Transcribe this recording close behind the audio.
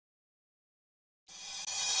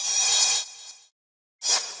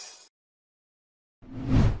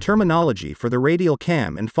Terminology for the radial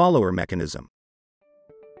cam and follower mechanism.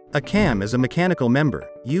 A cam is a mechanical member,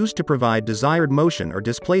 used to provide desired motion or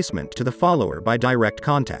displacement to the follower by direct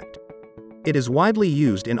contact. It is widely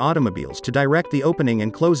used in automobiles to direct the opening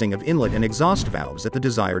and closing of inlet and exhaust valves at the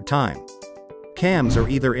desired time. Cams are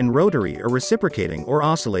either in rotary or reciprocating or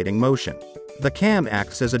oscillating motion. The cam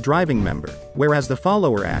acts as a driving member, whereas the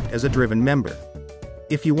follower acts as a driven member.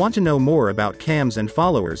 If you want to know more about cams and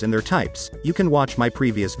followers and their types, you can watch my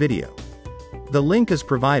previous video. The link is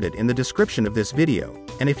provided in the description of this video,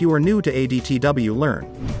 and if you are new to ADTW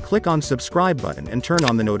Learn, click on subscribe button and turn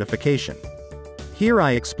on the notification. Here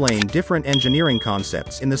I explain different engineering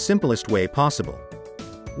concepts in the simplest way possible.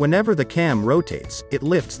 Whenever the cam rotates, it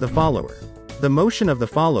lifts the follower. The motion of the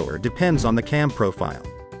follower depends on the cam profile.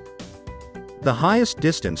 The highest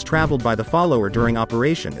distance traveled by the follower during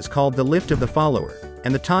operation is called the lift of the follower,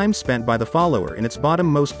 and the time spent by the follower in its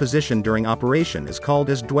bottommost position during operation is called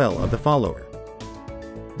as dwell of the follower.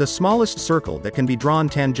 The smallest circle that can be drawn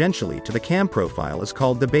tangentially to the cam profile is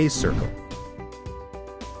called the base circle.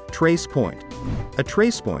 Trace point. A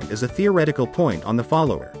trace point is a theoretical point on the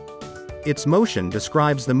follower. Its motion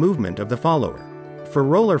describes the movement of the follower. For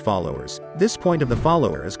roller followers, this point of the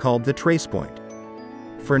follower is called the trace point.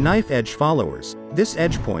 For knife edge followers, this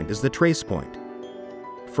edge point is the trace point.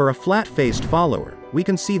 For a flat-faced follower, we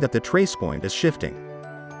can see that the trace point is shifting.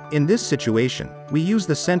 In this situation, we use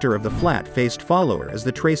the center of the flat-faced follower as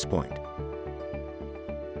the trace point.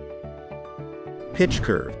 Pitch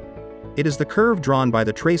curve. It is the curve drawn by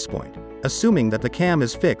the trace point, assuming that the cam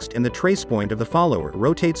is fixed and the trace point of the follower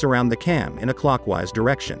rotates around the cam in a clockwise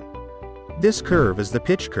direction. This curve is the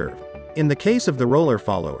pitch curve. In the case of the roller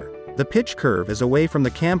follower, the pitch curve is away from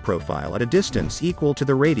the cam profile at a distance equal to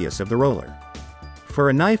the radius of the roller. For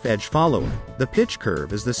a knife edge follower, the pitch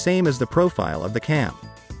curve is the same as the profile of the cam.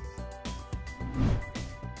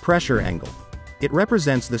 Pressure angle. It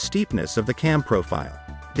represents the steepness of the cam profile.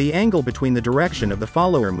 The angle between the direction of the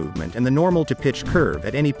follower movement and the normal to pitch curve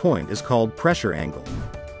at any point is called pressure angle.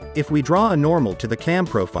 If we draw a normal to the cam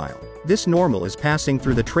profile, this normal is passing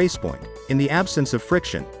through the trace point. In the absence of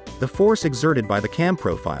friction, the force exerted by the cam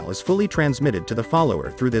profile is fully transmitted to the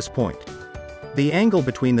follower through this point. The angle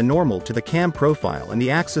between the normal to the cam profile and the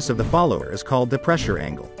axis of the follower is called the pressure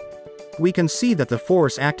angle. We can see that the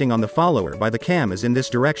force acting on the follower by the cam is in this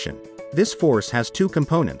direction. This force has two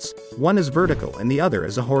components, one is vertical and the other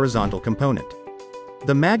is a horizontal component.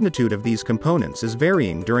 The magnitude of these components is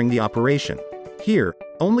varying during the operation. Here,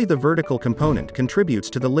 only the vertical component contributes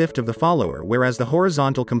to the lift of the follower, whereas the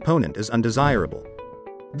horizontal component is undesirable.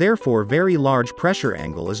 Therefore, very large pressure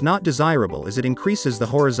angle is not desirable as it increases the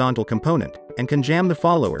horizontal component, and can jam the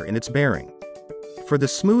follower in its bearing. For the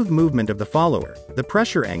smooth movement of the follower, the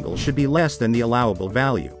pressure angle should be less than the allowable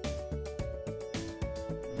value.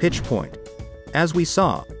 Pitch point. As we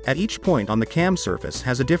saw, at each point on the cam surface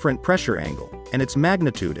has a different pressure angle, and its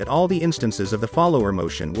magnitude at all the instances of the follower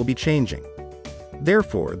motion will be changing.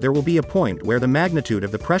 Therefore, there will be a point where the magnitude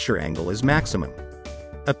of the pressure angle is maximum.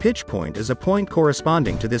 A pitch point is a point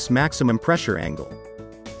corresponding to this maximum pressure angle.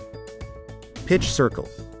 Pitch circle.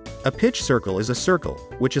 A pitch circle is a circle,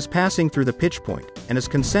 which is passing through the pitch point, and is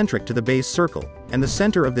concentric to the base circle, and the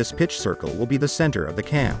center of this pitch circle will be the center of the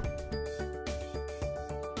cam.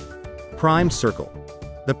 Prime circle.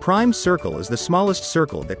 The prime circle is the smallest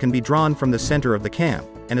circle that can be drawn from the center of the cam,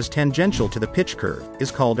 and is tangential to the pitch curve,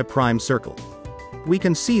 is called a prime circle. We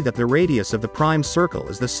can see that the radius of the prime circle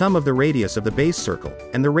is the sum of the radius of the base circle,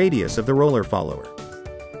 and the radius of the roller follower.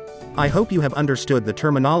 I hope you have understood the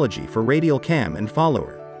terminology for radial cam and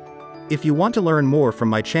follower. If you want to learn more from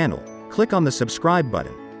my channel, click on the subscribe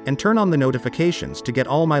button, and turn on the notifications to get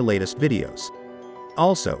all my latest videos.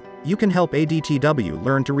 Also, you can help ADTW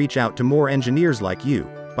Learn to reach out to more engineers like you,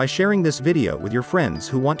 by sharing this video with your friends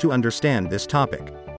who want to understand this topic.